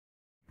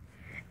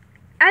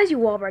as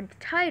you all read the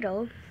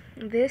title,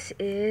 this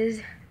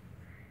is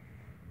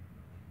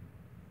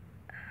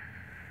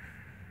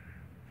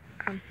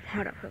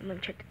hold up, let me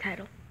check the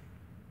title.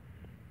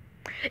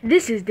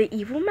 This is the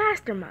evil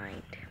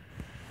mastermind.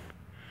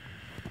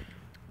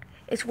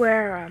 It's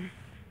where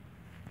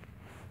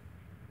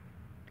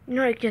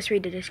just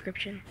read the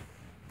description.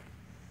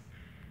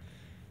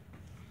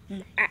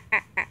 Now,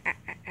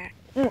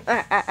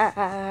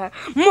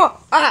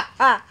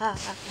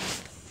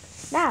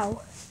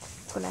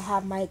 I'm gonna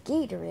have my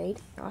Gatorade,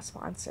 not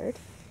sponsored.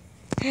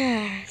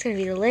 It's gonna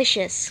be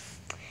delicious.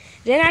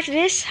 Then after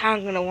this,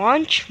 I'm gonna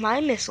launch my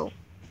missile.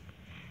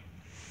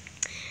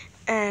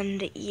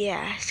 And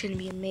yeah, it's gonna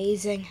be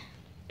amazing.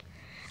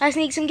 I just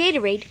need some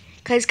Gatorade,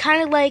 cause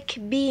kind of like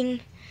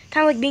being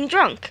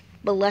drunk,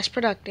 but less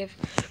productive.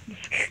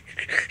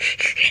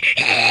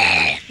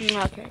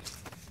 Okay.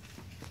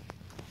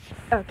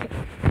 Okay.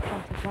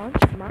 Time to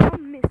launch my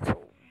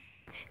missile.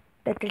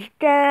 Okay.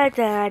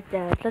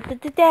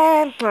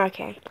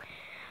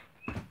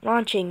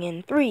 Launching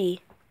in 3,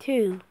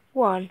 2,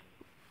 1.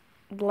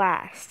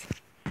 Blast.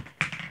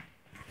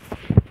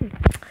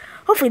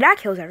 Hopefully that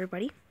kills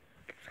everybody.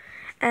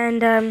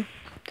 And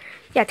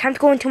yeah, time to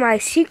go into my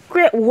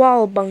secret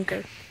wall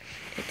bunker.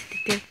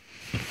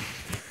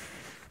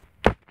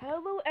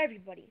 Hello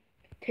everybody.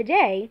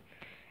 Today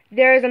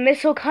there is a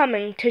missile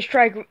coming to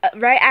strike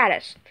right at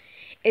us.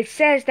 It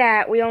says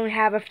that we only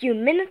have a few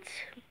minutes,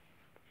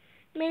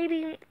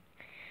 maybe,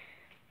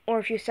 or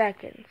a few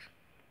seconds.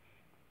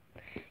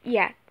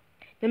 Yeah,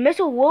 the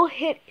missile will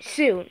hit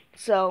soon,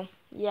 so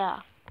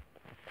yeah.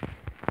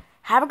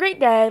 Have a great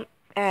day,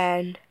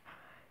 and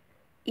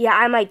yeah,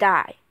 I might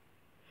die.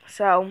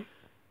 So,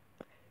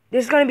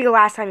 this is going to be the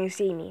last time you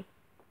see me.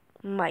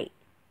 Might.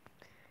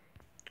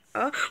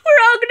 We're all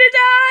gonna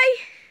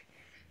die!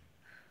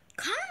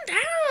 Calm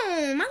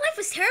down. My life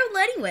was terrible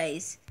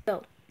anyways.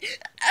 So,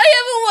 I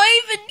have a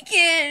wife and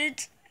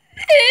kids.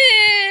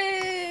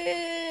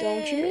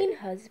 don't you mean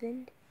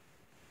husband?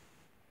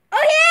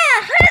 Oh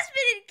yeah,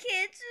 husband and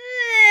kids.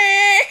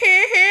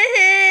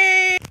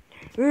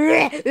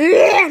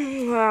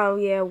 Oh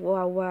yeah,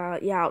 well,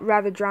 yeah, I'd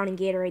rather drown in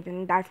Gatorade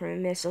than die from a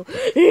missile. We're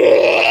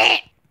gonna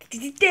be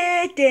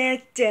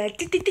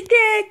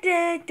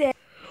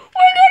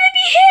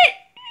hit!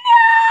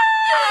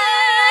 No!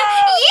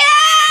 Yeah!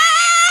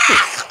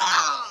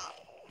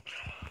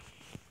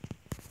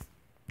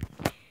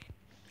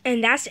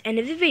 And that's the end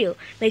of the video.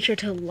 Make sure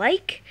to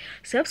like,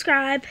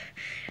 subscribe,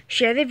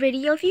 share the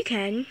video if you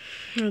can,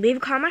 and leave a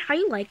comment how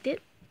you liked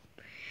it.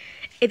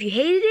 If you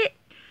hated it,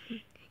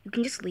 you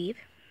can just leave.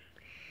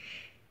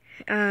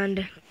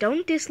 And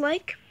don't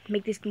dislike.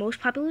 Make this the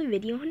most popular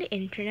video on the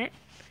internet,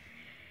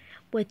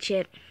 which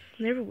it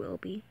never will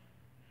be.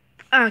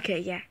 Okay,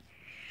 yeah.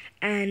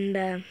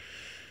 And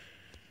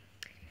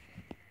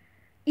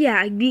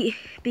yeah,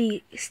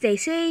 stay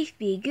safe,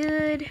 be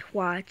good,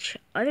 watch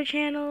other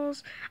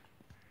channels.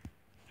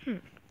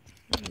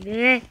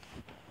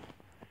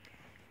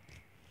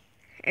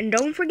 And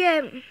don't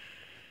forget,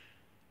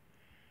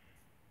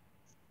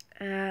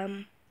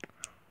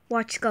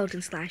 watch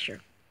Skeleton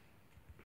Slasher.